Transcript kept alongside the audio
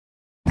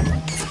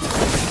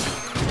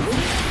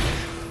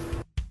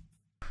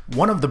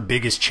One of the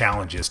biggest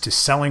challenges to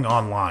selling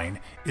online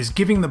is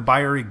giving the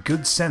buyer a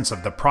good sense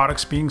of the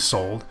products being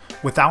sold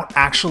without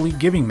actually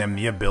giving them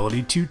the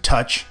ability to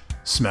touch,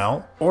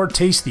 smell, or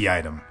taste the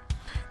item.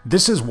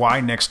 This is why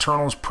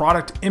Nexternal's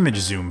product image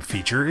zoom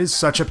feature is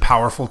such a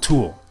powerful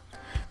tool.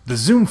 The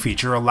zoom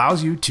feature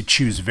allows you to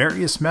choose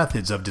various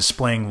methods of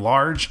displaying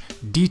large,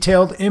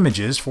 detailed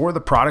images for the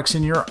products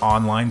in your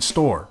online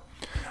store.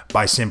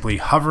 By simply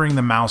hovering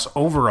the mouse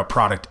over a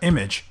product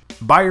image,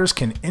 buyers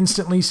can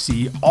instantly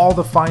see all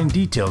the fine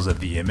details of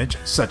the image,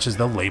 such as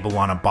the label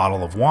on a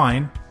bottle of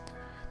wine,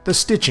 the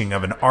stitching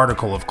of an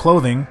article of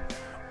clothing,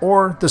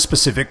 or the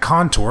specific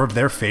contour of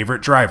their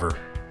favorite driver.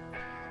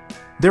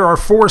 There are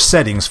 4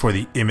 settings for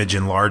the Image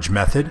Enlarge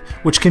method,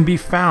 which can be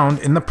found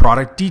in the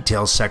product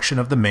details section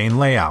of the main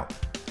layout.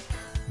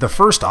 The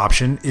first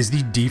option is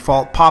the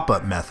default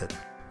pop-up method.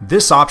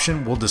 This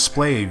option will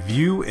display a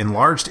View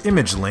Enlarged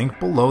Image link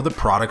below the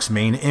product's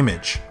main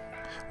image.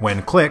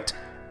 When clicked,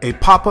 a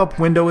pop-up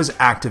window is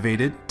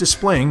activated,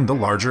 displaying the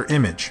larger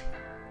image.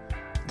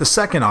 The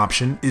second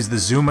option is the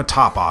Zoom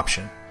Atop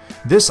option.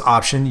 This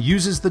option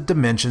uses the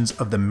dimensions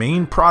of the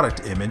main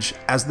product image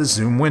as the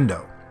zoom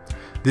window.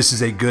 This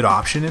is a good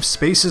option if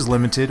space is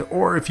limited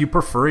or if you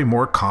prefer a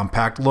more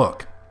compact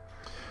look.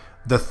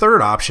 The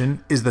third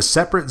option is the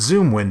separate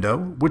zoom window,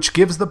 which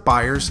gives the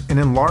buyers an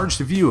enlarged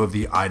view of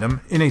the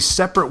item in a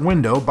separate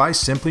window by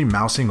simply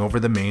mousing over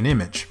the main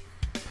image.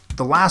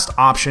 The last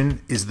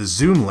option is the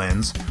zoom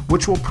lens,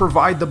 which will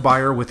provide the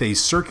buyer with a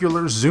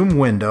circular zoom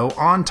window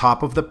on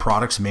top of the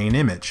product's main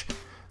image.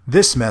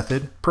 This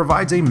method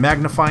provides a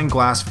magnifying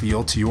glass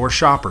feel to your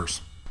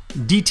shoppers.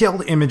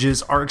 Detailed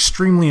images are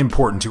extremely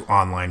important to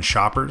online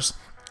shoppers,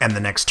 and the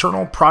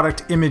Nexternal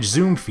product image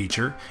zoom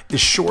feature is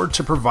sure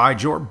to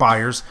provide your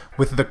buyers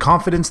with the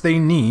confidence they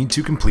need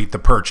to complete the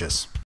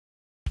purchase.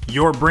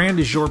 Your brand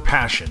is your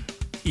passion.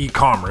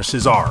 E-commerce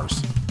is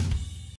ours.